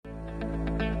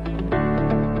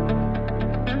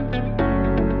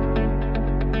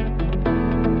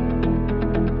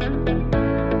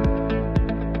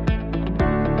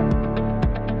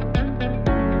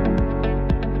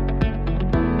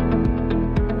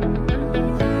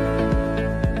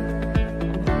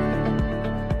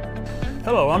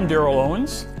Hello, I'm Daryl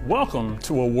Owens. Welcome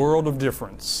to A World of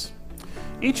Difference.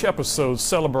 Each episode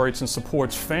celebrates and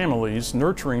supports families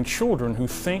nurturing children who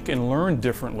think and learn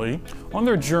differently on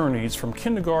their journeys from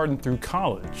kindergarten through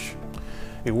college.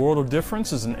 A World of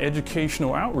Difference is an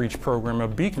educational outreach program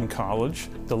of Beacon College.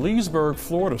 The Leesburg,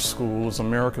 Florida School is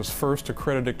America's first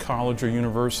accredited college or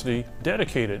university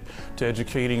dedicated to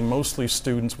educating mostly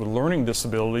students with learning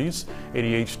disabilities,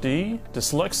 ADHD,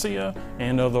 dyslexia,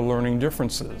 and other learning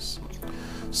differences.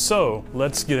 So,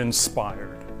 let's get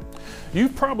inspired.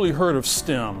 You've probably heard of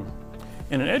STEM.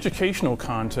 In an educational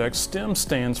context, STEM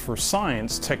stands for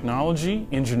science, technology,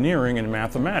 engineering, and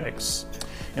mathematics.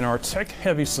 In our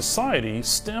tech-heavy society,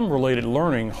 STEM-related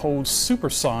learning holds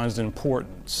supersized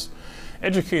importance.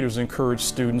 Educators encourage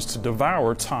students to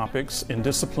devour topics in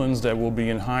disciplines that will be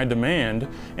in high demand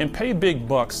and pay big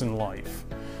bucks in life.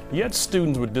 Yet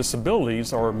students with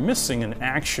disabilities are missing in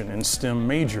action in STEM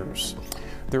majors.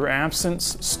 Their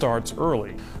absence starts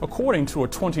early. According to a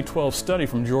 2012 study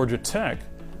from Georgia Tech,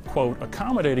 quote,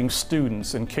 accommodating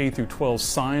students in K-12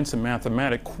 science and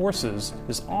mathematics courses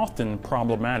is often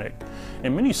problematic,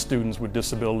 and many students with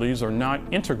disabilities are not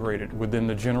integrated within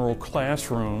the general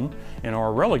classroom and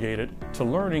are relegated to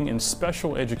learning in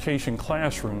special education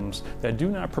classrooms that do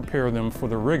not prepare them for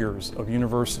the rigors of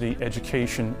university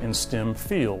education in STEM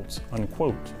fields,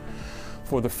 unquote.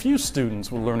 For the few students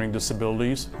with learning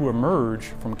disabilities who emerge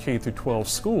from K-12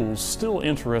 schools still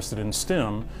interested in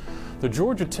STEM, the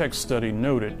Georgia Tech study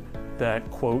noted that,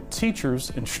 quote, teachers,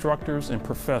 instructors, and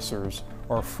professors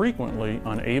are frequently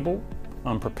unable,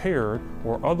 unprepared,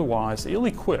 or otherwise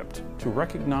ill-equipped to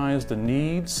recognize the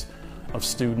needs of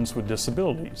students with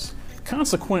disabilities.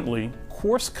 Consequently,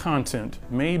 course content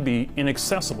may be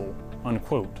inaccessible,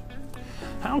 unquote.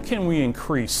 How can we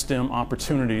increase STEM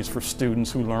opportunities for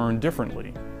students who learn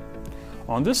differently?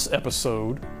 On this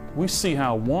episode, we see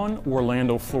how one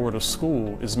Orlando, Florida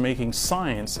school is making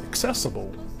science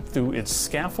accessible through its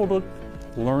scaffolded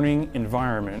learning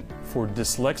environment for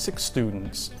dyslexic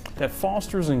students that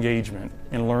fosters engagement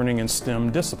in learning in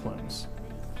STEM disciplines.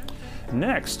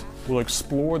 Next, we'll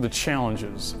explore the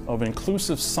challenges of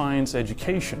inclusive science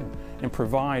education and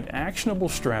provide actionable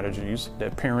strategies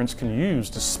that parents can use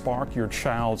to spark your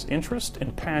child's interest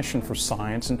and passion for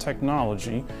science and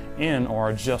technology in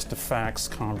our Just the Facts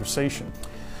conversation.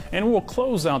 And we'll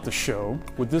close out the show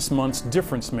with this month's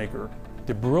difference maker,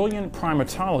 the brilliant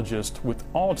primatologist with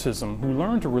autism who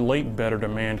learned to relate better to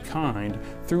mankind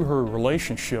through her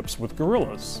relationships with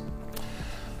gorillas.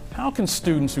 How can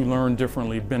students who learn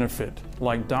differently benefit,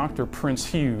 like Dr. Prince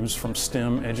Hughes from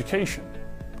STEM education?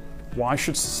 Why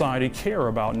should society care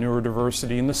about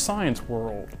neurodiversity in the science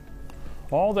world?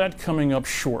 All that coming up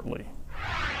shortly.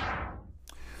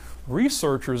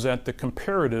 Researchers at the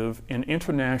Comparative and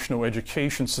International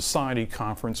Education Society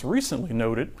Conference recently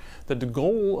noted that the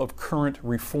goal of current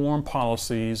reform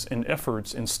policies and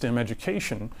efforts in STEM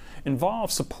education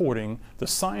involves supporting the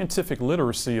scientific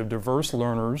literacy of diverse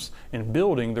learners and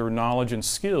building their knowledge and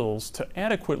skills to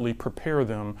adequately prepare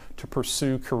them to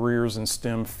pursue careers in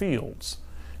STEM fields.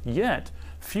 Yet,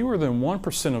 fewer than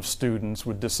 1% of students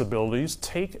with disabilities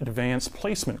take advanced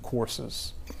placement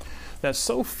courses. That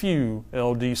so few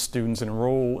LD students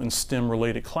enroll in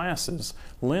STEM-related classes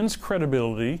lends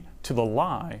credibility to the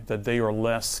lie that they are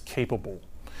less capable.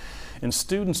 And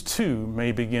students, too,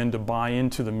 may begin to buy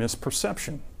into the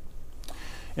misperception.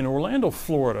 In Orlando,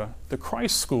 Florida, the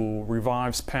Christ School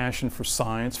revives passion for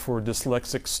science for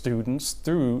dyslexic students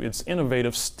through its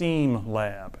innovative STEAM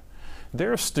lab.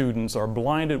 Their students are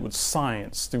blinded with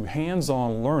science through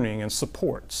hands-on learning and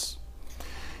supports.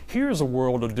 Here's A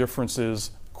World of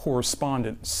Differences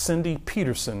correspondent Cindy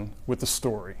Peterson with the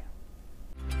story.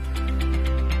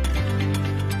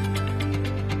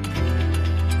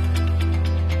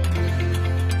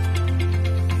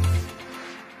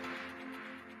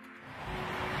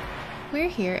 We're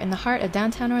here in the heart of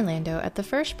downtown Orlando at the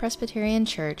First Presbyterian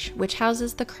Church, which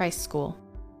houses the Christ School.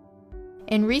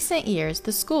 In recent years,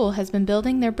 the school has been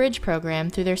building their Bridge program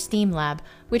through their STEAM lab,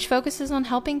 which focuses on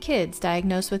helping kids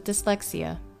diagnosed with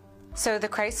dyslexia. So the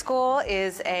Christ School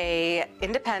is an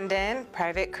independent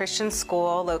private Christian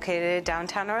school located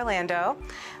downtown Orlando.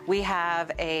 We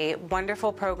have a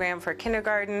wonderful program for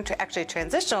kindergarten, actually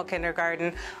transitional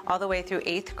kindergarten, all the way through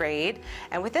 8th grade.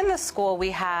 And within the school,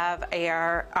 we have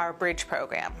our Bridge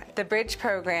program. The Bridge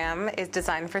program is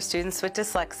designed for students with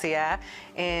dyslexia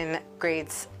in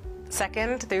grades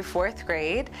 2nd through 4th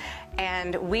grade,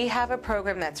 and we have a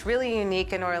program that's really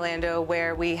unique in Orlando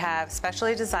where we have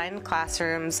specially designed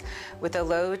classrooms with a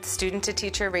low student to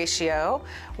teacher ratio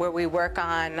where we work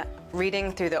on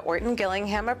reading through the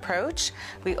Orton-Gillingham approach.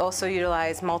 We also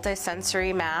utilize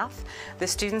multisensory math. The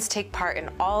students take part in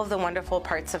all of the wonderful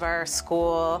parts of our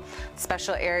school,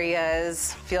 special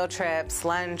areas, field trips,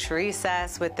 lunch,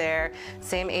 recess with their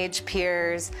same age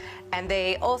peers. And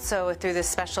they also, through this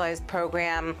specialized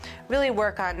program, really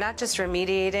work on not just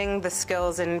remediating the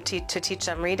skills and to teach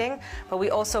them reading, but we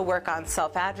also work on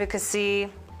self-advocacy.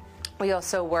 We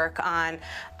also work on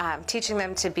teaching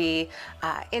them to be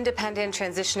independent,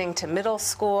 transitioning to middle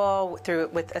school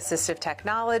with assistive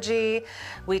technology.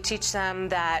 We teach them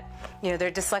that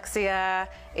their dyslexia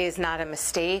is not a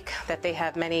mistake, that they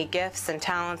have many gifts and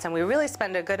talents, and we really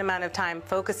spend a good amount of time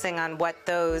focusing on what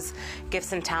those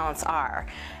gifts and talents are.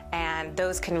 And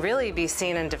those can really be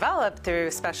seen and developed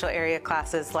through special area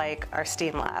classes like our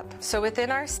STEAM Lab. So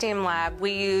within our STEAM Lab,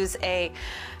 we use a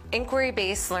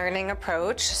inquiry-based learning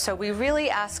approach. So we really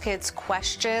ask kids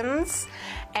questions,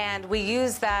 and we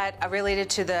use that related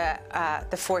to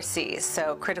the 4 C's.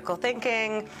 So critical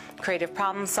thinking, creative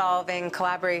problem solving,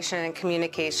 collaboration, and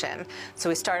communication. So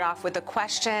we start off with a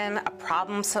question, a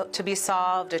problem to be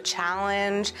solved, a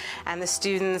challenge, and the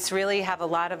students really have a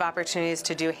lot of opportunities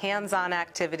to do hands-on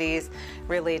activities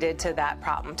related to that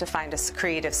problem to find a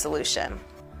creative solution.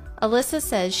 Alyssa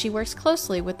says she works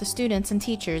closely with the students and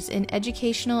teachers in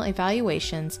educational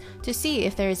evaluations to see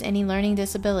if there is any learning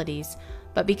disabilities,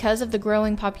 but because of the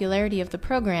growing popularity of the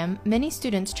program, many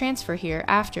students transfer here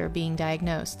after being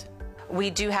diagnosed.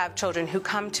 We do have children who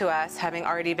come to us having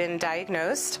already been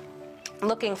diagnosed,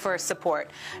 looking for support,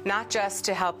 not just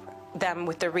to help them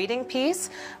with the reading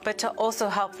piece, but to also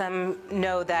help them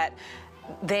know that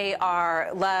they are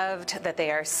loved, that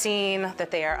they are seen,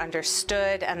 that they are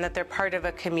understood, and that they're part of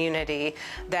a community,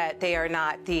 that they are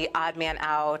not the odd man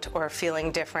out or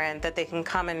feeling different, that they can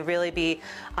come and really be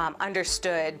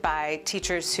understood by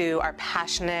teachers who are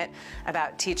passionate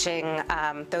about teaching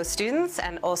those students,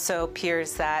 and also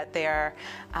peers that they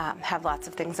have lots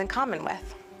of things in common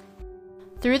with.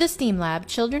 Through the STEAM Lab,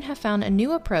 children have found a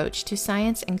new approach to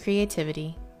science and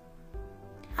creativity.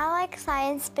 I like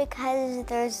science because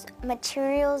there's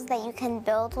materials that you can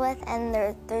build with,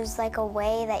 and there's like a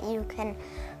way that you can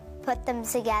put them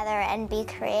together and be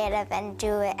creative and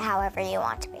do it however you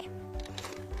want to be.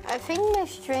 I think my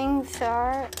strengths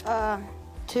are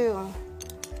to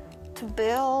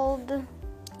build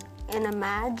and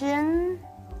imagine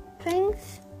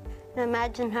things, and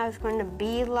imagine how it's going to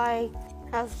be like,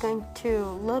 how it's going to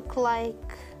look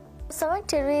like. Some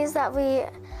activities that we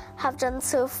have done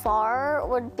so far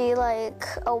would be like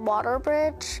a water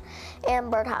bridge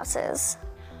and birdhouses.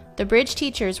 The bridge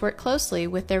teachers work closely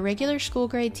with their regular school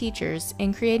grade teachers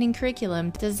in creating curriculum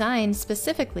designed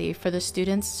specifically for the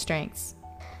students' strengths.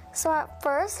 So at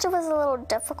first it was a little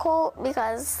difficult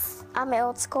because at my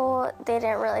old school they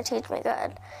didn't really teach me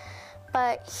good.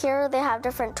 But here they have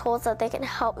different tools that they can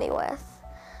help me with.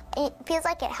 It feels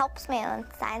like it helps me in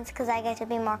science because I get to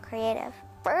be more creative.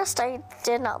 First, I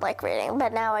did not like reading,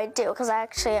 but now I do because I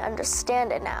actually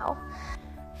understand it now.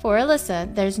 For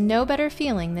Alyssa, there's no better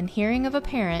feeling than hearing of a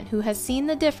parent who has seen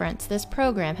the difference this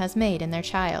program has made in their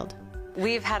child.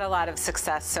 We've had a lot of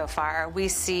success so far. We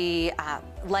see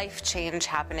life change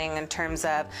happening in terms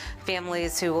of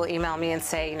families who will email me and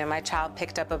say, my child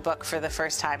picked up a book for the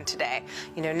first time today.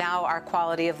 Now our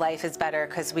quality of life is better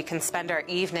because we can spend our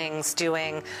evenings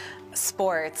doing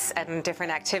sports and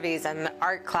different activities and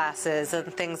art classes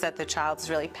and things that the child's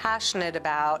really passionate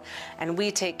about, and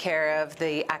we take care of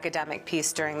the academic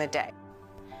piece during the day.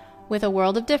 With a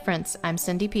world of difference, I'm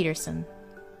Cindy Peterson.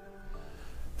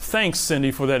 Thanks,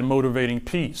 Cindy, for that motivating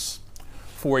piece.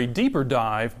 For a deeper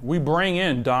dive, we bring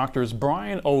in Doctors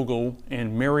Brian Ogle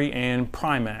and Mary Ann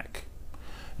Primack.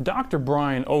 Dr.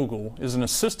 Brian Ogle is an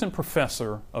assistant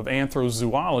professor of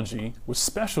anthrozoology with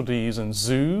specialties in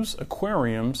zoos,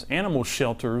 aquariums, animal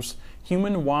shelters,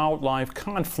 human-wildlife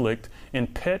conflict,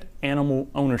 and pet animal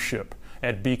ownership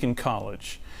at Beacon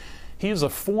College. He is a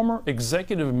former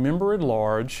executive member at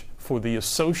large for the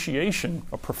Association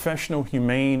of Professional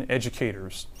Humane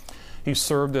Educators. He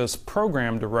served as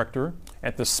program director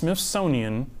at the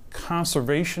Smithsonian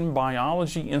Conservation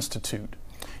Biology Institute.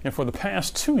 And for the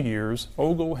past 2 years,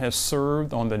 Ogle has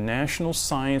served on the National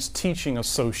Science Teaching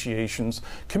Association's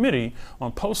Committee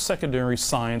on Post-Secondary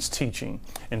Science Teaching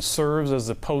and serves as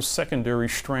the Post-Secondary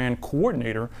Strand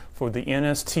Coordinator for the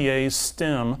NSTA's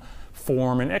STEM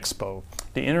Forum and Expo,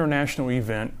 the international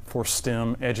event for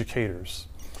STEM educators.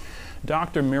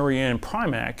 Dr. Mary Ann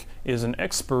Primack is an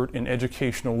expert in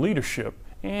educational leadership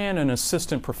and an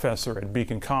assistant professor at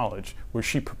Beacon College, where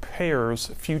she prepares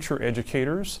future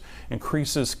educators,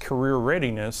 increases career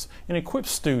readiness, and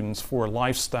equips students for a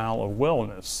lifestyle of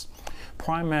wellness.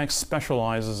 Primack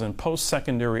specializes in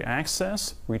post-secondary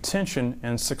access, retention,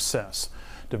 and success,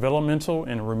 developmental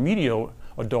and remedial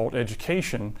adult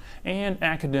education, and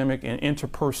academic and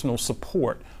interpersonal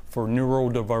support for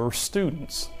neurodiverse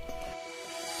students.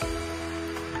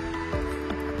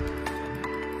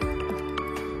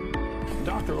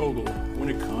 Dr. Ogle, when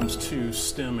it comes to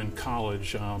STEM in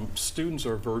college, students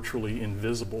are virtually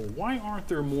invisible. Why aren't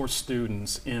there more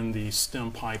students in the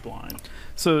STEM pipeline?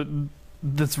 So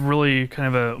that's really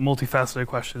kind of a multifaceted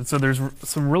question. So there's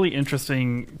some really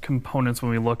interesting components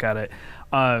when we look at it.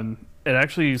 It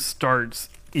actually starts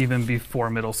even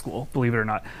before middle school, believe it or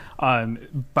not.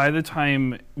 By the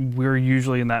time we're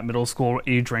usually in that middle school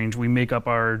age range, we make up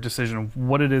our decision of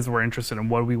what it is we're interested in,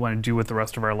 what we want to do with the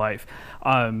rest of our life.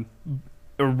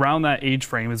 Around that age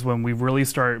frame is when we really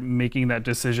start making that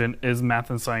decision, is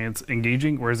math and science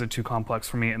engaging, or is it too complex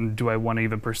for me, and do I want to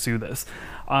even pursue this?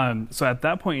 So at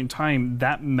that point in time,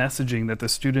 that messaging that the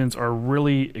students are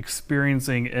really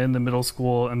experiencing in the middle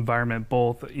school environment,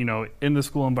 both in the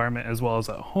school environment as well as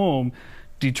at home,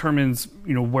 determines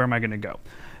where am I going to go.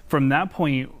 From that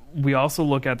point, we also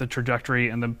look at the trajectory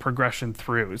and the progression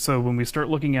through. So when we start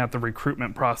looking at the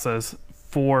recruitment process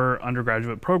for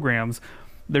undergraduate programs,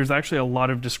 there's actually a lot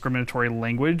of discriminatory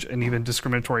language and even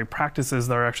discriminatory practices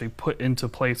that are actually put into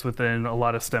place within a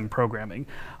lot of STEM programming.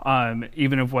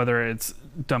 Even if whether it's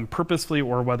done purposefully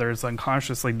or whether it's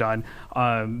unconsciously done,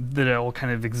 that it will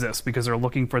kind of exist because they're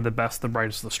looking for the best, the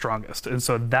brightest, the strongest. And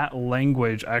so that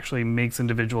language actually makes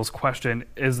individuals question,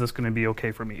 is this going to be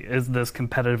okay for me? Is this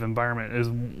competitive environment is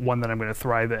one that I'm going to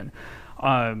thrive in?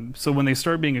 So when they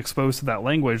start being exposed to that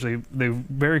language, they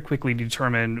very quickly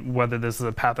determine whether this is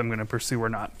a path I'm going to pursue or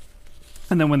not.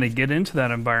 And then when they get into that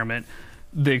environment,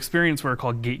 they experience what are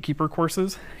called gatekeeper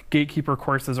courses. Gatekeeper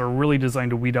courses are really designed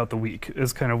to weed out the weak,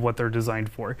 is kind of what they're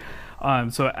designed for.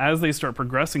 So as they start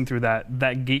progressing through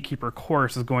that gatekeeper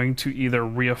course is going to either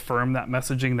reaffirm that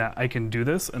messaging that I can do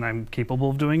this and I'm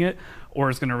capable of doing it, or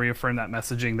it's going to reaffirm that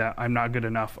messaging that I'm not good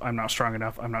enough, I'm not strong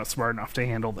enough, I'm not smart enough to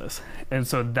handle this. And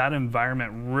so that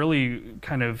environment really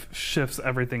kind of shifts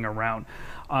everything around.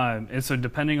 And so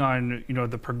depending on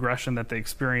the progression that they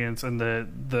experience and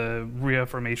the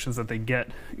reaffirmations that they get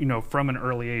from an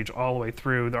early age all the way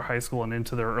through their high school and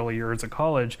into their early years of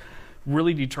college,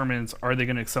 really determines, are they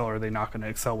going to excel or are they not going to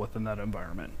excel within that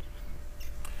environment.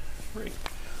 Great.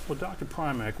 Well, Dr.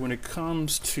 Primack, when it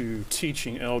comes to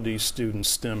teaching LD students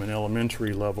STEM in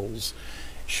elementary levels,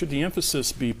 should the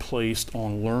emphasis be placed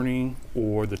on learning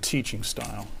or the teaching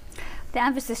style? The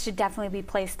emphasis should definitely be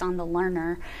placed on the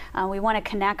learner. We want to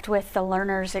connect with the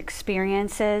learner's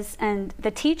experiences, and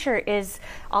the teacher is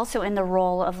also in the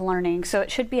role of learning, so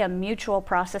it should be a mutual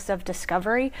process of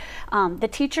discovery. The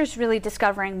teacher's really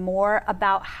discovering more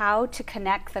about how to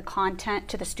connect the content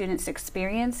to the students'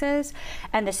 experiences,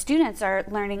 and the students are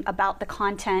learning about the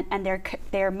content, and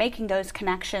they're making those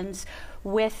connections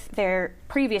with their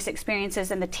previous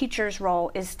experiences, and the teacher's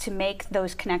role is to make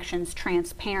those connections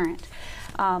transparent.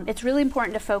 It's really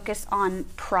important to focus on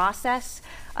process,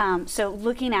 so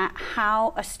looking at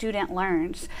how a student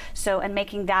learns, and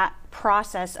making that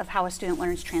process of how a student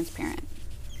learns transparent.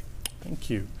 Thank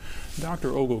you.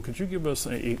 Dr. Ogle, could you give us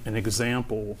an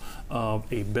example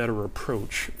of a better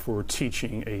approach for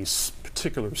teaching a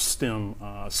particular STEM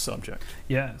subject?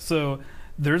 Yeah, so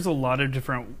there's a lot of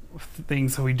different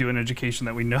things that we do in education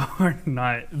that we know are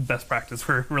not best practice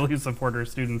for really support our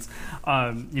students.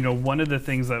 One of the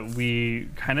things that we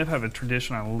kind of have a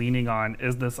tradition on leaning on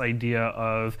is this idea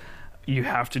of you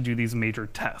have to do these major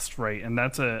tests, right? And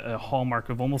that's a hallmark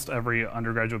of almost every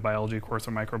undergraduate biology course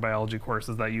or microbiology course,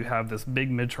 is that you have this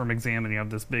big midterm exam and you have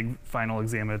this big final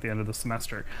exam at the end of the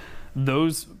semester.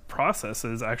 Those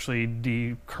processes actually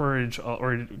discourage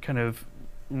or kind of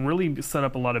really set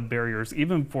up a lot of barriers,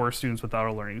 even for students without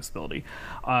a learning disability.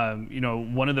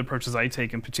 One of the approaches I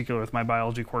take in particular with my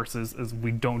biology courses is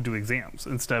we don't do exams.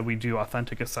 Instead, we do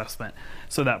authentic assessment.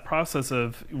 So that process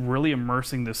of really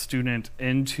immersing the student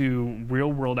into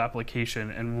real world application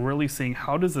and really seeing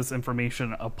how does this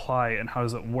information apply and how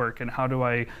does it work and how do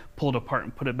I pull it apart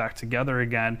and put it back together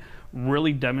again,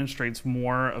 really demonstrates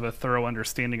more of a thorough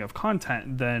understanding of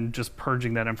content than just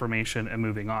purging that information and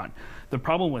moving on. The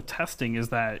problem with testing is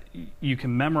that you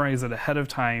can memorize it ahead of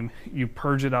time, you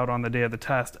purge it out on the day of the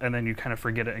test, and then you kind of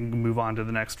forget it and move on to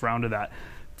the next round of that.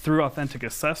 Through authentic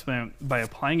assessment, by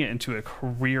applying it into a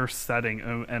career setting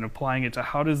and applying it to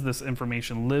how does this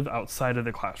information live outside of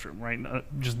the classroom, right?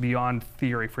 Just beyond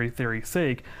theory for theory's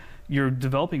sake, you're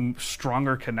developing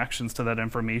stronger connections to that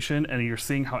information, and you're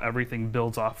seeing how everything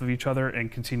builds off of each other and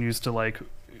continues to like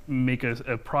make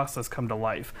a process come to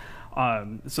life.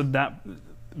 So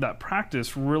that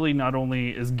practice really not only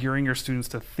is gearing your students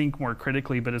to think more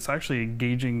critically, but it's actually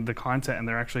engaging the content, and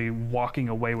they're actually walking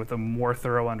away with a more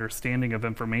thorough understanding of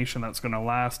information that's going to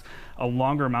last a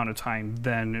longer amount of time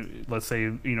than, let's say,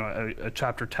 you know, a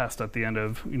chapter test at the end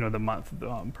of, you know, the month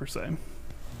per se.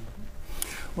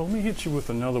 Well, let me hit you with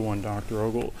another one, Dr.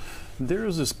 Ogle. There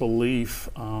is this belief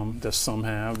that some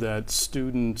have that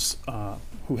students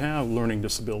who have learning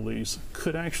disabilities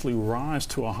could actually rise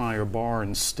to a higher bar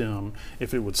in STEM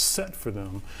if it was set for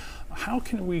them. How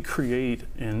can we create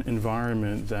an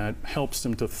environment that helps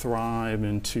them to thrive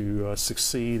and to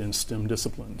succeed in STEM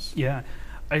disciplines? Yeah,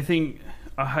 I think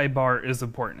a high bar is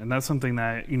important, and that's something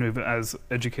that, you know, as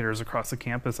educators across the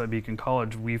campus at Beacon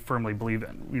College, we firmly believe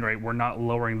in. Right? We're not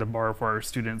lowering the bar for our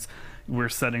students. We're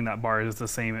setting that bar as the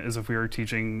same as if we were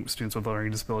teaching students with a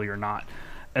learning disability or not.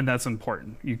 And that's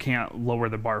important. You can't lower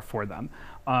the bar for them.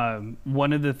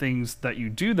 One of the things that you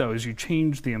do, though, is you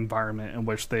change the environment in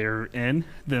which they're in.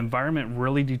 The environment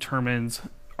really determines,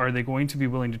 are they going to be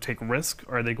willing to take risk?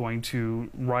 Are they going to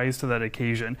rise to that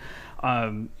occasion?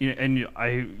 You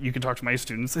can talk to my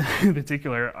students in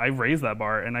particular. I raise that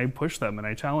bar and I push them and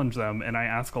I challenge them and I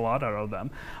ask a lot out of them.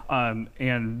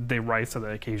 And they rise to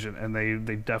that occasion, and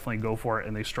they definitely go for it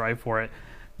and they strive for it.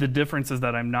 The difference is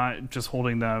that I'm not just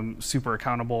holding them super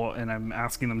accountable and I'm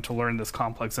asking them to learn this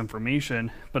complex information,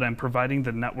 but I'm providing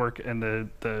the network and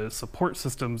the support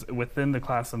systems within the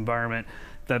class environment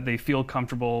that they feel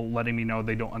comfortable letting me know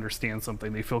they don't understand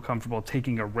something. They feel comfortable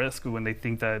taking a risk when they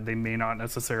think that they may not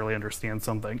necessarily understand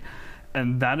something.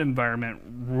 And that environment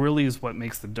really is what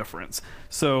makes the difference.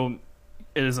 So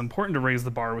it is important to raise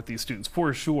the bar with these students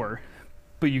for sure,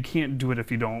 but you can't do it if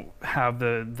you don't have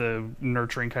the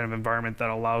nurturing kind of environment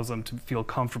that allows them to feel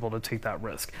comfortable to take that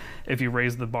risk. If you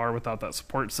raise the bar without that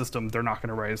support system, they're not going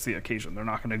to rise to the occasion. They're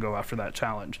not going to go after that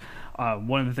challenge.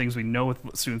 One of the things we know with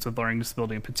students with learning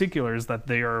disability in particular is that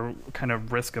they are kind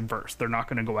of risk averse. They're not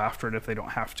going to go after it if they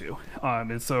don't have to.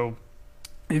 And so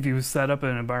if you set up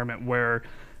an environment where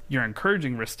you're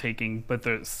encouraging risk taking, but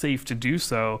they're safe to do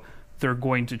so, they're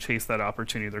going to chase that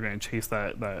opportunity. They're going to chase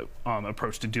that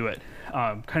approach to do it.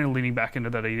 Kind of leaning back into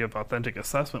that idea of authentic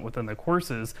assessment within the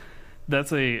courses,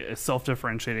 that's a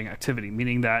self-differentiating activity,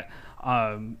 meaning that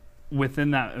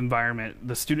within that environment,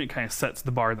 the student kind of sets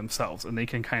the bar themselves, and they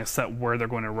can kind of set where they're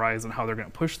going to rise and how they're going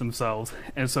to push themselves.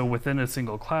 And so within a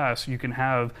single class, you can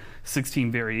have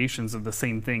 16 variations of the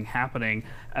same thing happening,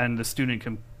 and the student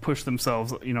can push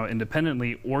themselves, you know,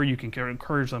 independently, or you can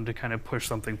encourage them to kind of push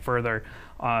something further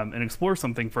and explore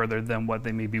something further than what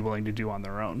they may be willing to do on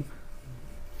their own.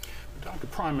 Dr.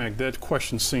 Primack, that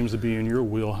question seems to be in your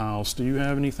wheelhouse. Do you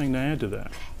have anything to add to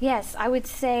that? Yes, I would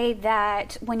say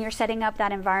that when you're setting up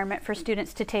that environment for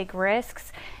students to take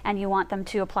risks and you want them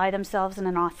to apply themselves in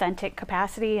an authentic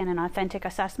capacity and an authentic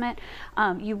assessment,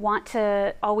 you want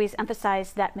to always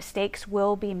emphasize that mistakes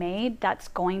will be made. That's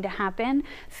going to happen.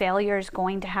 Failure is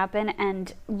going to happen.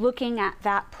 And looking at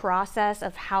that process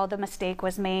of how the mistake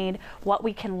was made, what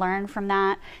we can learn from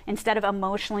that, instead of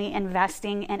emotionally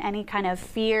investing in any kind of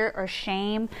fear or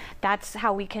shame, that's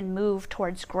how we can move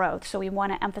towards growth. So we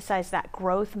want to emphasize that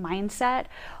growth mindset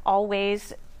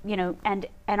always, you know, and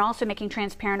also making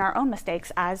transparent our own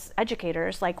mistakes as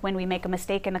educators. Like when we make a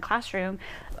mistake in the classroom,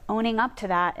 owning up to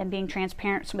that and being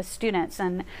transparent with students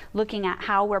and looking at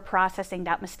how we're processing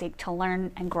that mistake to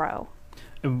learn and grow.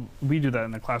 And we do that in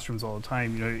the classrooms all the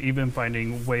time, you know, even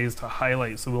finding ways to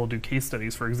highlight. So we'll do case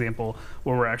studies, for example,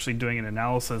 where we're actually doing an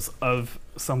analysis of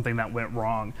something that went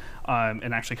wrong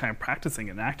and actually kind of practicing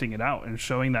and acting it out and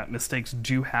showing that mistakes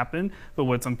do happen. But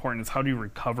what's important is how do you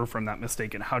recover from that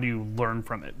mistake and how do you learn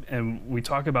from it? And we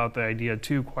talk about the idea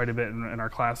too quite a bit in our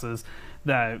classes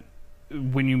that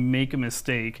when you make a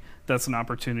mistake, that's an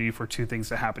opportunity for two things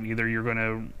to happen. Either you're going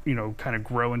to, you know, kind of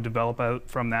grow and develop out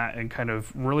from that and kind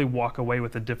of really walk away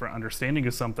with a different understanding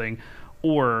of something,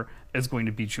 or it's going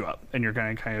to beat you up and you're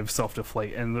going to kind of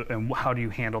self-deflate. And how do you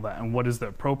handle that? And what is the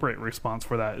appropriate response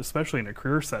for that, especially in a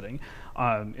career setting?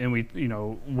 And we, you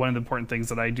know, one of the important things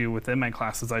that I do within my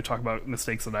classes, I talk about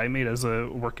mistakes that I made as a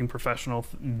working professional.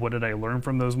 What did I learn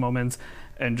from those moments?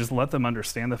 And just let them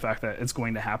understand the fact that it's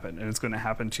going to happen and it's going to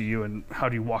happen to you. And how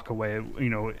do you walk away, you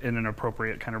know, in an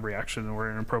appropriate kind of reaction or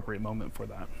an appropriate moment for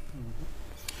that? Mm-hmm.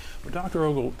 Well, Dr.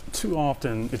 Ogle, too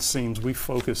often it seems we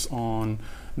focus on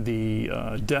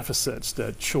the deficits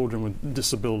that children with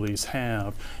disabilities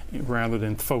have rather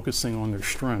than focusing on their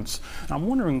strengths. I'm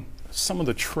wondering, some of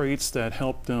the traits that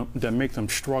help them, that make them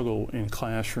struggle in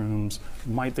classrooms,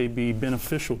 might they be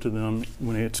beneficial to them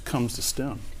when it comes to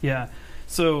STEM? Yeah.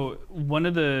 So one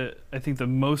of I think the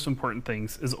most important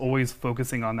things is always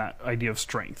focusing on that idea of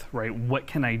strength, right? What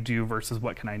can I do versus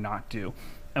what can I not do?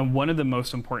 And one of the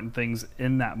most important things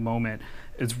in that moment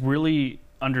is really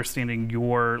understanding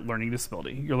your learning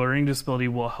disability. Your learning disability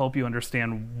will help you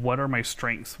understand what are my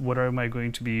strengths, what am I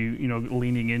going to be,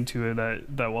 leaning into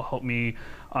that will help me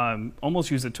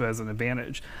almost use it as an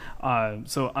advantage.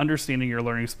 So understanding your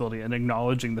learning disability and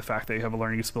acknowledging the fact that you have a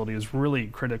learning disability is really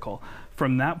critical.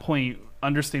 From that point,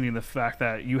 understanding the fact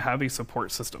that you have a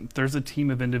support system. There's a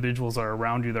team of individuals that are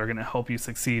around you that are going to help you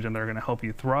succeed and they're going to help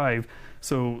you thrive.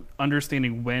 So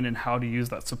understanding when and how to use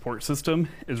that support system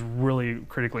is really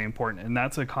critically important. And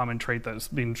that's a common trait that's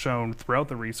been shown throughout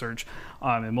the research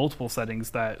in multiple settings,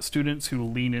 that students who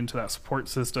lean into that support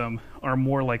system are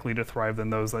more likely to thrive than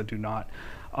those that do not.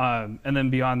 And then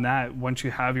beyond that, once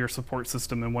you have your support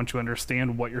system and once you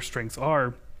understand what your strengths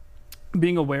are,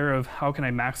 being aware of how can I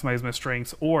maximize my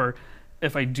strengths, or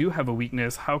if I do have a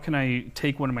weakness, how can I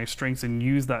take one of my strengths and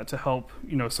use that to help,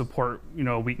 support,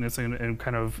 a weakness and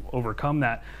kind of overcome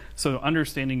that. So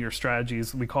understanding your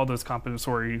strategies, we call those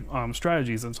compensatory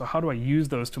strategies. And so how do I use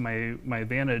those to my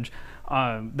advantage?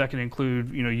 That can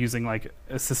include, using like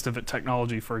assistive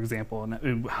technology, for example,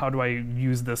 and how do I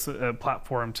use this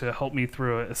platform to help me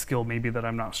through a skill maybe that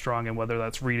I'm not strong in, whether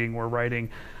that's reading or writing,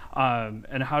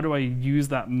 and how do I use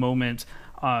that moment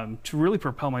to really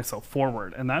propel myself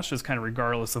forward. And that's just kind of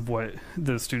regardless of what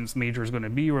the student's major is going to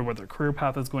be or what their career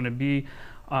path is going to be.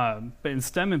 But in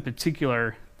STEM in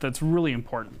particular, that's really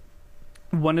important.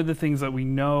 One of the things that we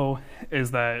know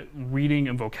is that reading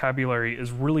and vocabulary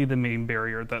is really the main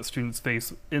barrier that students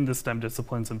face in the STEM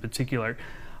disciplines in particular.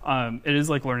 It is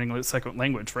like learning a second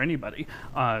language for anybody.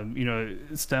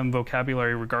 STEM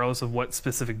vocabulary, regardless of what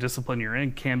specific discipline you're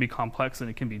in, can be complex and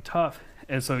it can be tough.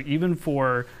 And so even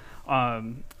for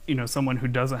someone who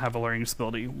doesn't have a learning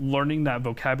disability, learning that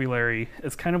vocabulary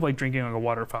is kind of like drinking like a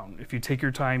water fountain. If you take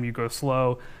your time, you go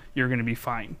slow, you're going to be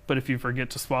fine. But if you forget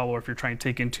to swallow, or if you're trying to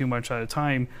take in too much at a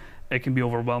time, it can be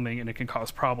overwhelming and it can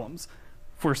cause problems.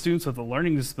 For students with a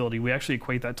learning disability, we actually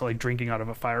equate that to like drinking out of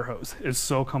a fire hose. It's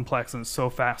so complex and it's so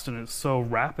fast and it's so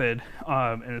rapid,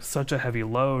 and it's such a heavy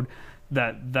load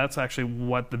that's actually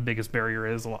what the biggest barrier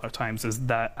is a lot of times, is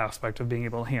that aspect of being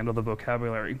able to handle the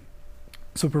vocabulary.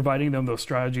 So providing them those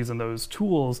strategies and those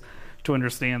tools to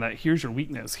understand that here's your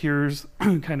weakness, here's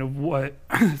kind of what,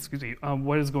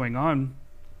 what is going on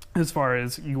as far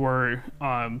as your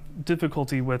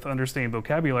difficulty with understanding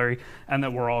vocabulary, and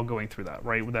that we're all going through that,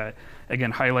 right? That,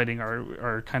 again, highlighting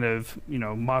our kind of,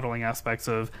 modeling aspects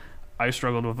of, I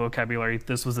struggled with vocabulary.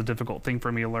 This was a difficult thing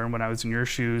for me to learn when I was in your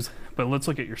shoes, but let's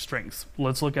look at your strengths.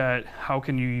 Let's look at how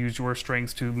can you use your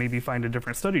strengths to maybe find a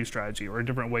different study strategy or a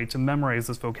different way to memorize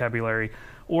this vocabulary,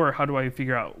 or how do I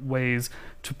figure out ways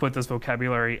to put this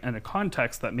vocabulary in a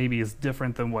context that maybe is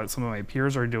different than what some of my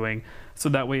peers are doing, so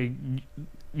that way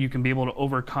you can be able to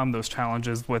overcome those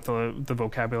challenges with the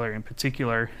vocabulary in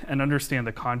particular and understand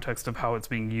the context of how it's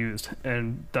being used.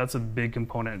 And that's a big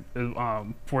component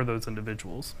for those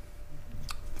individuals.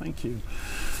 Thank you.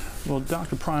 Well,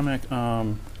 Dr. Primack,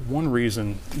 one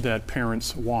reason that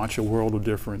parents watch A World of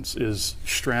Difference is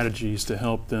strategies to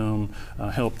help them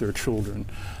help their children.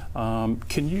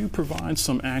 Can you provide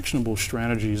some actionable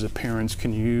strategies that parents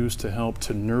can use to help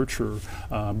to nurture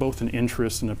both an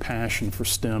interest and a passion for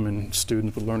STEM in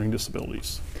students with learning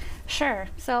disabilities? Sure.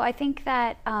 So I think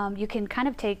that you can kind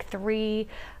of take three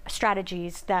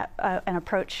strategies that an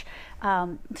approach,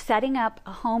 setting up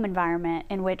a home environment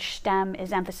in which STEM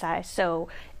is emphasized. So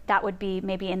that would be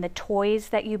maybe in the toys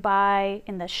that you buy,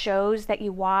 in the shows that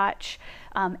you watch,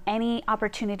 any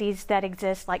opportunities that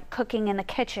exist, like cooking in the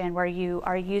kitchen where you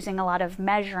are using a lot of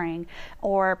measuring,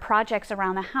 or projects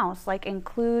around the house, like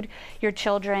include your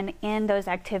children in those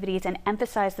activities and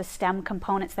emphasize the STEM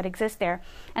components that exist there.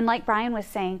 And like Brian was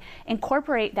saying,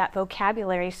 incorporate that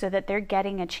vocabulary so that they're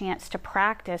getting a chance to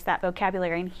practice that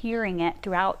vocabulary and hearing it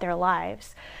throughout their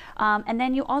lives. And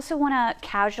then you also want to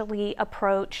casually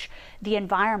approach the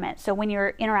environment. So when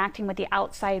you're interacting with the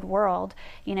outside world,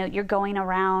 you're going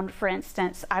around, for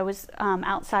instance, I was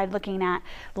outside looking at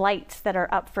lights that are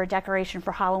up for decoration,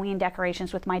 for Halloween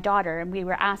decorations with my daughter. And we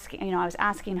were asking, I was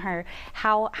asking her,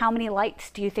 how many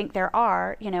lights do you think there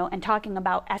are, and talking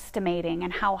about estimating,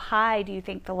 and how high do you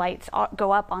think the lights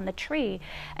go up on the tree,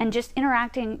 and just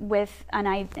interacting with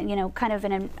kind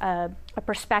of a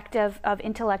perspective of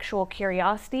intellectual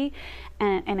curiosity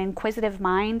and an inquisitive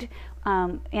mind,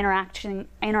 interacting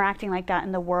like that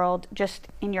in the world, just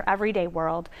in your everyday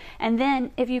world. And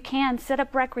then if you can, set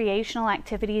up recreational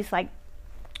activities like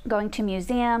going to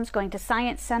museums, going to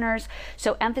science centers.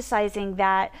 So emphasizing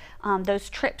that those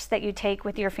trips that you take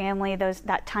with your family,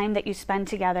 that time that you spend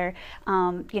together,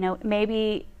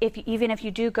 maybe even if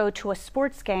you do go to a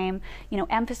sports game,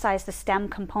 emphasize the STEM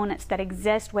components that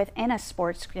exist within a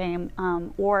sports game,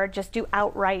 or just do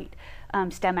outright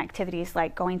STEM activities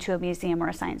like going to a museum or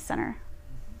a science center.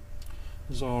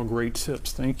 Those are all great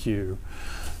tips. Thank you.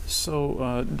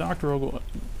 So, Dr. Ogle,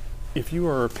 if you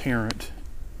are a parent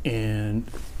and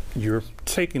you're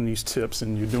taking these tips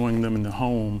and you're doing them in the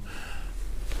home,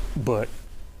 but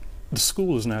the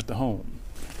school is not the home,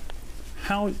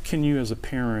 how can you as a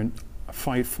parent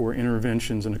fight for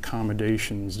interventions and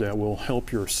accommodations that will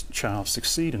help your child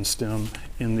succeed in STEM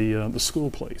in the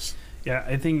school place? Yeah,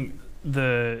 I think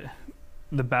the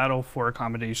battle for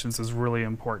accommodations is really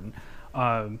important.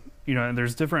 And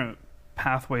there's different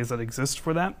pathways that exist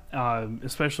for that,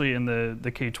 especially in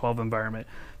the K-12 environment.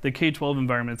 The K-12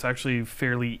 environment is actually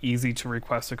fairly easy to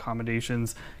request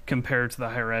accommodations compared to the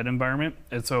higher ed environment.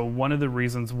 And so one of the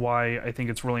reasons why I think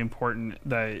it's really important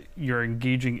that you're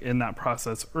engaging in that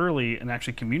process early and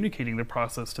actually communicating the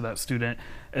process to that student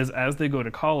is as they go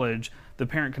to college, the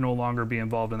parent can no longer be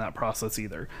involved in that process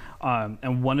either.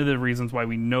 And one of the reasons why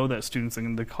we know that students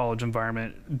in the college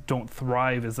environment don't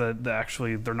thrive is that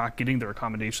they're not getting their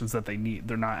accommodations that they need.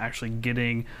 They're not actually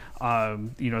getting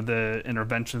the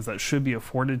interventions that should be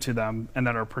afforded to them and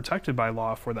that are protected by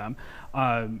law for them.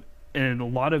 And a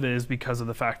lot of it is because of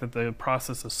the fact that the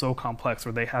process is so complex,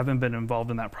 or they haven't been involved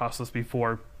in that process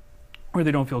before, or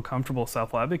they don't feel comfortable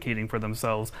self-advocating for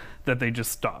themselves, that they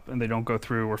just stop and they don't go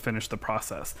through or finish the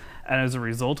process. And as a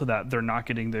result of that, they're not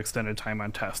getting the extended time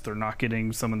on test. They're not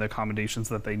getting some of the accommodations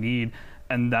that they need.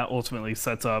 And that ultimately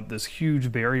sets up this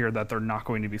huge barrier that they're not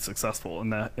going to be successful in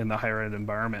the higher ed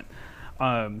environment.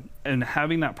 And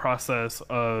having that process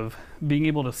of being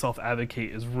able to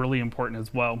self-advocate is really important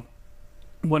as well.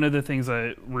 One of the things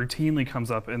that routinely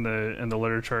comes up in the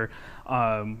literature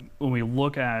when we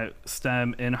look at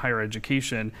STEM in higher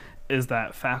education is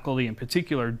that faculty in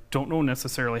particular don't know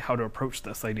necessarily how to approach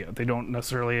this idea. They don't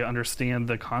necessarily understand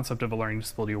the concept of a learning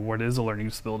disability or what is a learning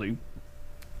disability.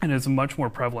 And it's much more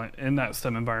prevalent in that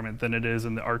STEM environment than it is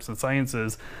in the arts and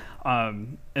sciences.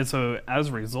 And so as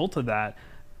a result of that,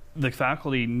 the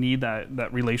faculty need that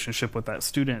relationship with that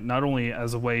student, not only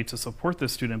as a way to support the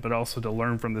student, but also to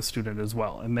learn from the student as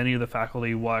well. And many of the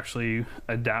faculty will actually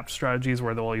adapt strategies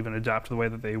where they'll even adapt the way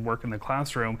that they work in the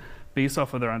classroom based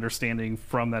off of their understanding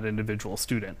from that individual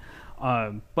student.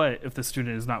 But if the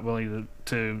student is not willing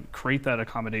to create that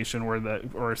accommodation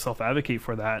or self-advocate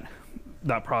for that,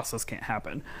 that process can't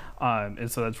happen. And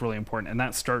so that's really important. And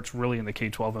that starts really in the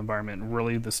K-12 environment,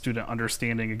 really the student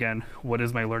understanding, again, what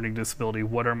is my learning disability?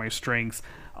 What are my strengths?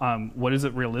 What is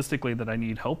it realistically that I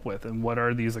need help with? And what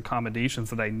are these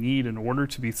accommodations that I need in order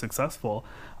to be successful?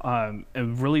 And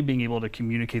really being able to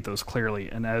communicate those clearly.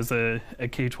 And as a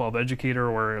K-12 educator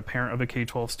or a parent of a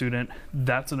K-12 student,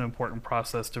 that's an important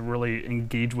process to really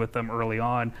engage with them early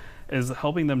on, is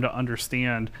helping them to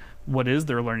understand what is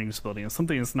their learning disability, and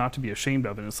something that's not to be ashamed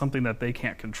of, and it's something that they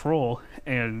can't control,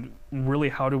 and really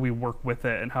how do we work with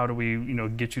it, and how do we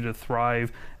get you to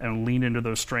thrive and lean into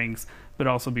those strengths, but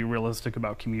also be realistic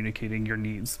about communicating your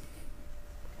needs.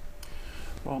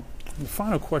 Well, the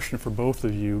final question for both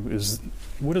of you is,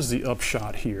 what is the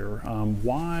upshot here?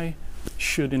 Why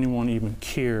should anyone even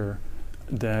care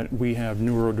that we have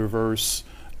neurodiverse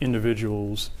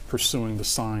individuals pursuing the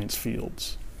science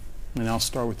fields? And I'll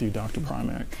start with you, Dr.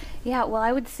 Primack. Yeah, well,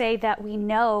 I would say that we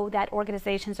know that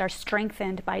organizations are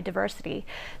strengthened by diversity.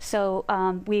 So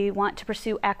we want to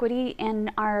pursue equity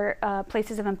in our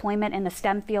places of employment, in the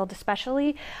STEM field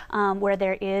especially, where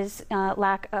there is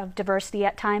lack of diversity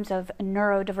at times, of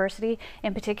neurodiversity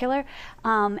in particular.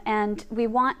 And we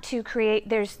want to create,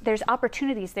 there's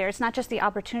opportunities there. It's not just the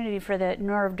opportunity for the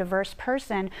neurodiverse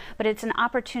person, but it's an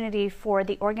opportunity for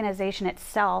the organization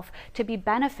itself to be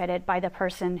benefited by the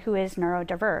person who is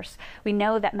neurodiverse. We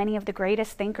know that many of the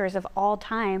greatest thinkers of all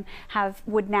time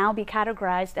would now be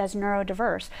categorized as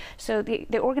neurodiverse. So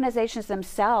the organizations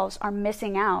themselves are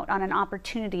missing out on an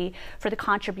opportunity for the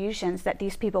contributions that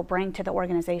these people bring to the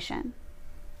organization.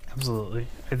 Absolutely.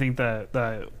 I think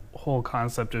that whole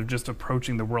concept of just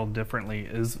approaching the world differently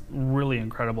is really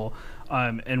incredible.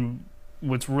 And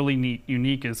what's really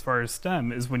unique as far as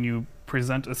STEM is when you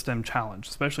present a STEM challenge,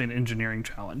 especially an engineering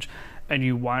challenge, and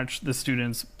you watch the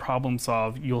students problem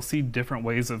solve, you'll see different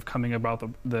ways of coming about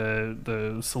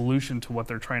the solution to what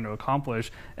they're trying to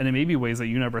accomplish, and it may be ways that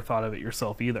you never thought of it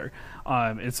yourself either.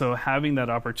 And so having that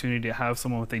opportunity to have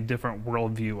someone with a different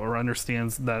worldview, or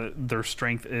understands that their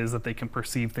strength is that they can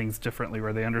perceive things differently,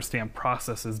 or they understand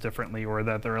processes differently, or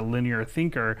that they're a linear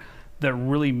thinker, that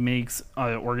really makes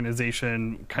an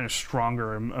organization kind of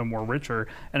stronger and more richer,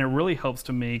 and it really helps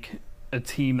to make a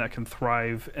team that can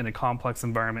thrive in a complex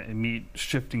environment and meet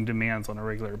shifting demands on a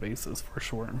regular basis, for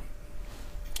sure.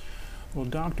 Well,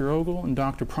 Dr. Ogle and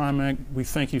Dr. Primack, we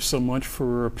thank you so much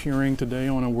for appearing today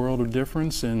on A World of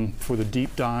Difference and for the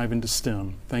deep dive into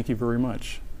STEM. Thank you very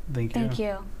much. Thank you. Thank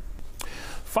you.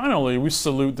 Finally, we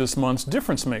salute this month's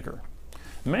difference maker.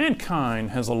 Mankind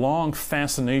has a long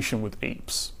fascination with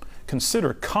apes.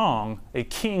 Consider Kong a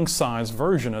king-sized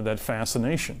version of that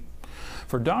fascination.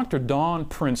 For Dr. Dawn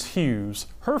Prince Hughes,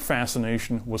 her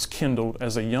fascination was kindled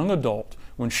as a young adult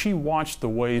when she watched the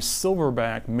way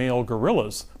silverback male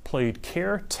gorillas played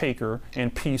caretaker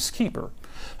and peacekeeper,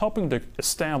 helping to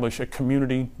establish a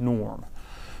community norm.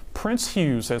 Prince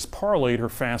Hughes has parlayed her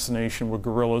fascination with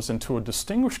gorillas into a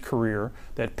distinguished career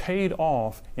that paid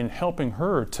off in helping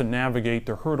her to navigate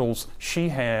the hurdles she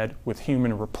had with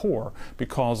human rapport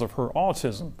because of her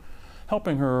autism,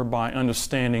 helping her by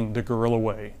understanding the gorilla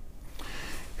way.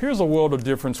 Here's A World of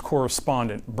Difference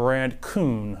correspondent Brad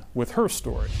Kuhn with her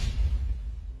story.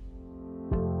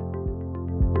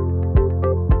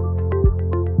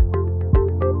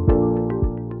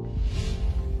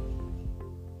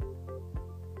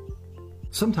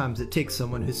 Sometimes it takes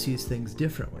someone who sees things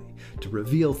differently to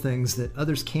reveal things that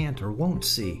others can't or won't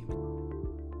see.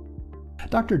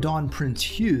 Dr. Dawn Prince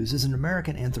Hughes is an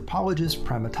American anthropologist,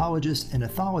 primatologist, and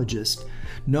ethologist,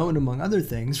 known among other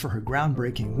things for her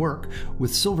groundbreaking work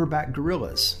with silverback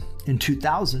gorillas. In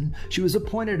 2000, she was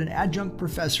appointed an adjunct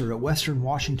professor at Western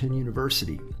Washington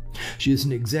University. She is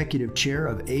an executive chair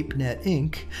of ApeNet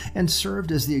Inc. and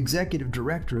served as the executive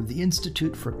director of the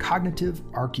Institute for Cognitive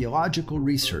Archaeological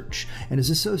Research and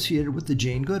is associated with the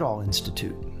Jane Goodall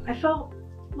Institute. I felt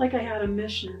like I had a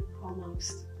mission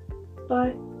almost,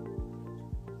 but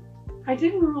I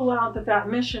didn't rule out that that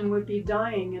mission would be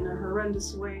dying in a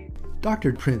horrendous way.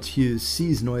 Dr. Prince Hughes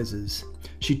sees noises.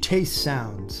 She tastes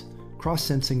sounds,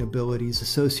 cross-sensing abilities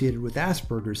associated with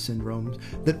Asperger's syndrome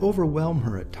that overwhelm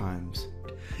her at times.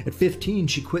 At 15,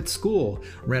 she quit school,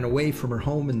 ran away from her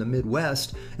home in the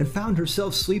Midwest, and found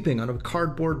herself sleeping on a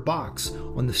cardboard box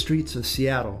on the streets of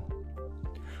Seattle.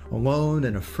 Alone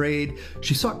and afraid,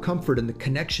 she sought comfort in the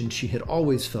connection she had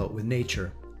always felt with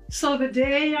nature. So the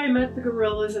day I met the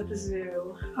gorillas at the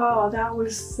zoo, oh, that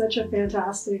was such a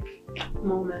fantastic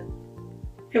moment.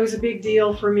 It was a big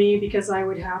deal for me because I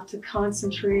would have to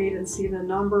concentrate and see the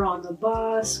number on the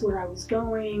bus, where I was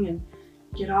going, and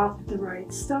get off at the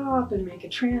right stop and make a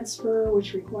transfer,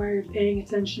 which required paying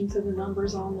attention to the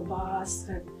numbers on the bus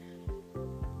and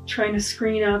trying to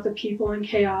screen out the people and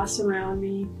chaos around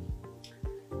me.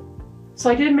 So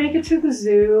I did make it to the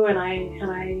zoo, and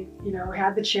I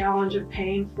had the challenge of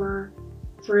paying for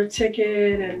a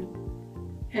ticket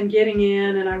and getting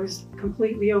in, and I was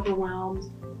completely overwhelmed.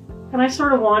 And I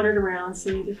sort of wandered around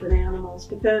seeing different animals,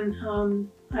 but then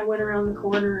I went around the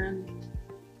corner and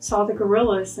saw the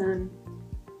gorillas, and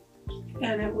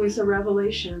it was a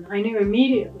revelation. I knew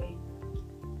immediately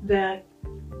that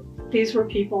these were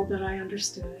people that I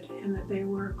understood and that they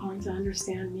were going to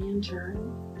understand me in turn,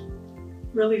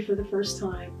 really for the first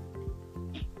time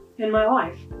in my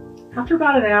life. After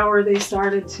about an hour, they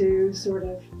started to sort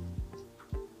of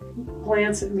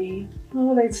glance at me.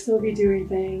 Oh, they'd still be doing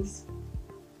things.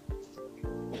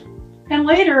 And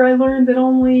later I learned that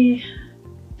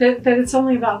it's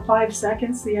only about 5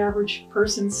 seconds the average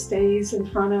person stays in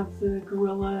front of the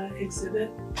gorilla exhibit.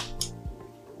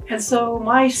 And so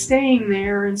my staying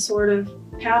there and sort of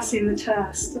passing the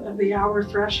test of the hour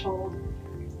threshold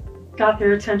got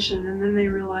their attention, and then they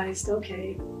realized,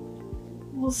 okay,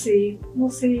 we'll see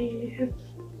if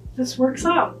this works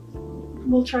out.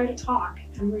 We'll try to talk.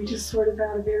 And we just sort of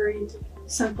had a very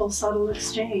simple, subtle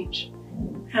exchange.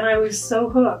 And I was so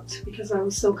hooked because I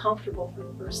was so comfortable for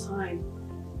the first time.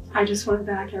 I just went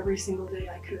back every single day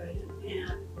I could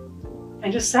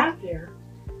and just sat there.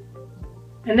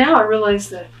 And now I realize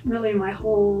that really my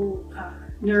whole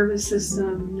nervous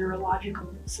system,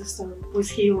 neurological system was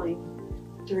healing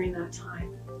during that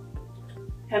time.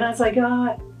 And as I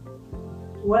got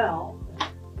well,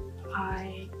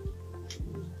 I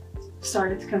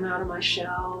started to come out of my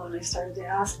shell, and I started to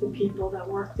ask the people that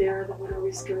worked there that would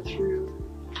always go through,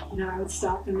 I would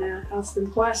stop and ask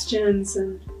them questions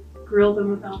and grill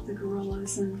them about the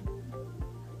gorillas. And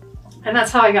And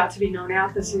that's how I got to be known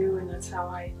at the zoo, and that's how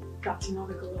I got to know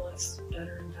the gorillas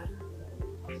better and better.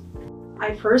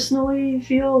 I personally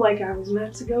feel like I was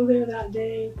meant to go there that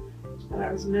day, that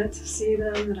I was meant to see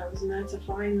them, that I was meant to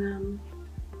find them.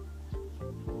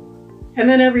 And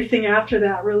then everything after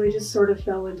that really just sort of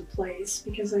fell into place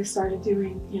because I started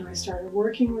doing, I started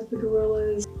working with the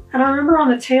gorillas. And I remember on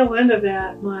the tail end of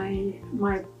that, my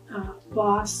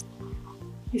boss,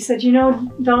 he said,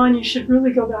 Dawn, you should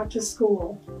really go back to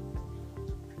school.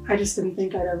 I just didn't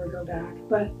think I'd ever go back.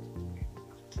 But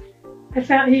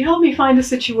he helped me find a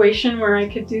situation where I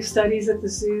could do studies at the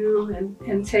zoo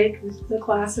and take the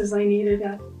classes I needed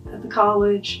at the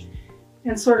college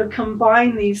and sort of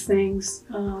combine these things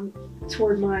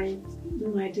toward my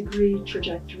degree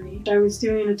trajectory. I was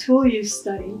doing a tool use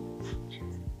study,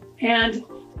 and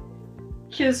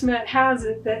Kismet has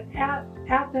it that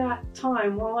at that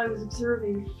time, while I was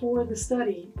observing for the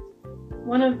study,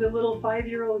 one of the little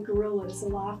 5-year-old gorillas,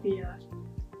 Alafia,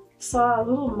 saw a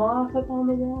little moth up on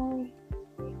the wall.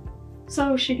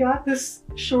 So she got this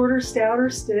shorter, stouter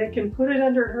stick and put it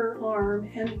under her arm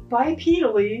and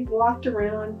bipedally walked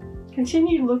around,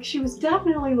 continued to look. She was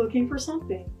definitely looking for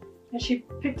something. And she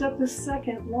picked up this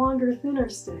second, longer, thinner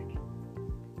stick.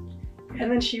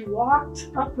 And then she walked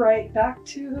upright back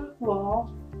to the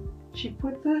wall. She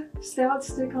put the stout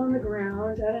stick on the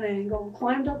ground at an angle,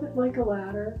 climbed up it like a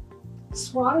ladder,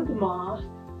 swatted the moth.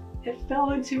 It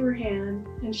fell into her hand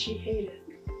and she ate it.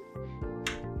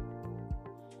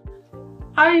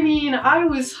 I mean, I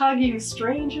was hugging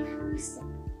strangers,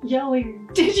 yelling,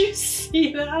 "Did you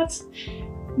see that?"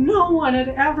 No one had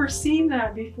ever seen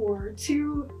that before.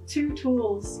 Two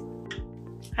tools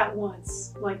at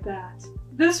once like that.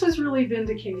 This was really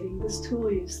vindicating, this tool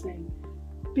use thing,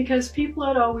 because people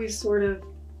had always sort of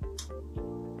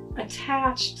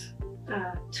attached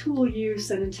tool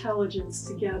use and intelligence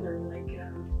together,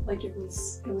 like it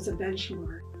was a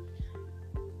benchmark.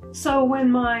 So when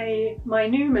my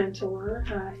new mentor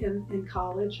in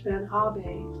college, Ben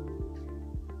Abe,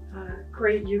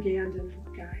 great Ugandan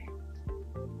guy,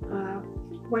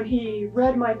 when he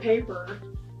read my paper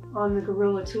on the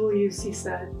gorilla tool use, he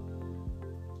said,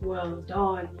 "Well,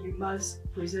 Dawn, you must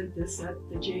present this at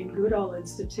the Jane Goodall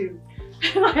Institute."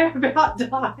 And I about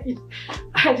died.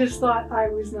 I just thought I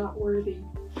was not worthy.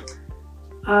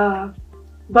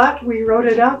 But we wrote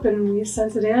it up and we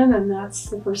sent it in, and that's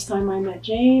the first time I met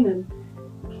Jane,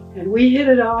 and we hit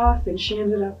it off, and she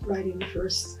ended up writing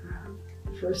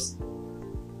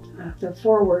the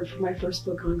foreword for my first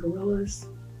book on gorillas,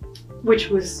 which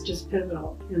was just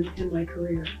pivotal in my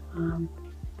career.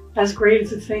 As great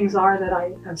as the things are that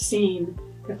I have seen,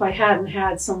 if I hadn't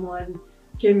had someone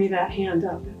give me that hand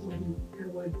up, it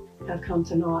would have come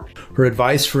to naught. Her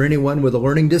advice for anyone with a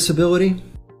learning disability?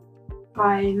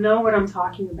 I know what I'm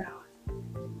talking about.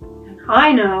 And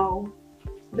I know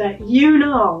that you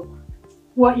know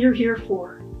what you're here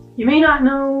for. You may not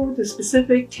know the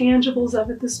specific tangibles of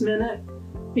it this minute,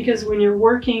 because when you're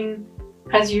working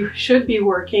as you should be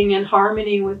working in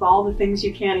harmony with all the things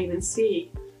you can't even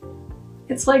see,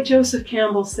 it's like Joseph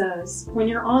Campbell says, when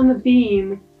you're on the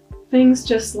beam, things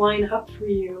just line up for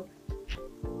you.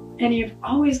 And you've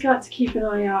always got to keep an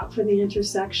eye out for the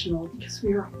intersectional, because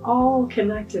we are all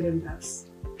connected in this.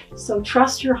 So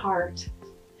trust your heart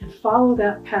and follow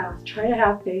that path. Try to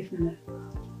have faith in it.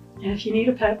 And if you need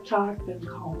a pep talk, then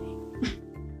call me.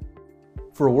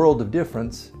 For A World of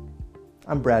Difference,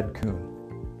 I'm Brad Kuhn.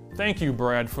 Thank you,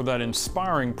 Brad, for that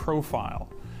inspiring profile.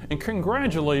 And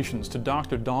congratulations to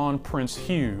Dr. Dawn Prince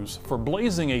Hughes for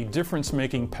blazing a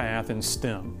difference-making path in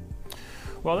STEM.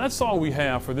 Well, that's all we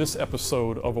have for this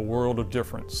episode of A World of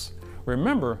Difference.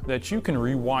 Remember that you can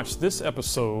rewatch this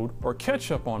episode or catch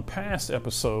up on past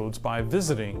episodes by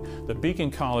visiting the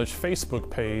Beacon College Facebook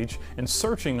page and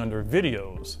searching under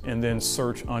Videos, and then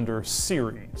search under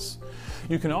Series.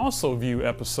 You can also view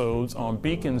episodes on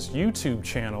Beacon's YouTube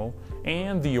channel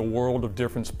and the A World of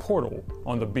Difference portal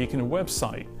on the Beacon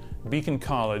website,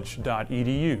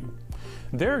 beaconcollege.edu.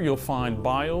 There you'll find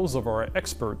bios of our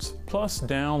experts, plus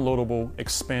downloadable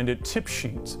expanded tip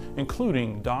sheets,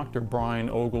 including Dr. Brian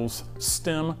Ogle's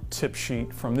STEM tip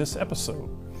sheet from this episode.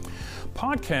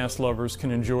 Podcast lovers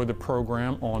can enjoy the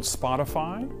program on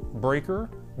Spotify, Breaker,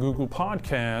 Google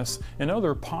Podcasts, and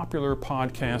other popular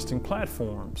podcasting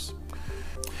platforms.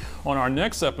 On our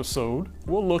next episode,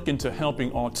 we'll look into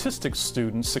helping autistic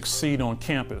students succeed on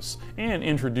campus and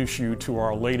introduce you to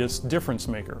our latest difference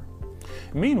maker.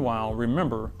 Meanwhile,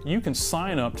 remember, you can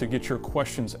sign up to get your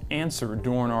questions answered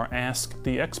during our Ask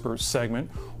the Experts segment,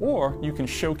 or you can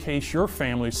showcase your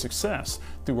family's success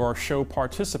through our show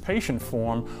participation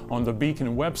form on the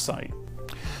Beacon website.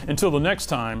 Until the next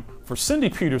time, for Cindy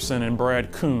Peterson and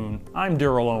Brad Kuhn, I'm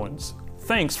Daryl Owens.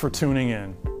 Thanks for tuning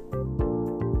in.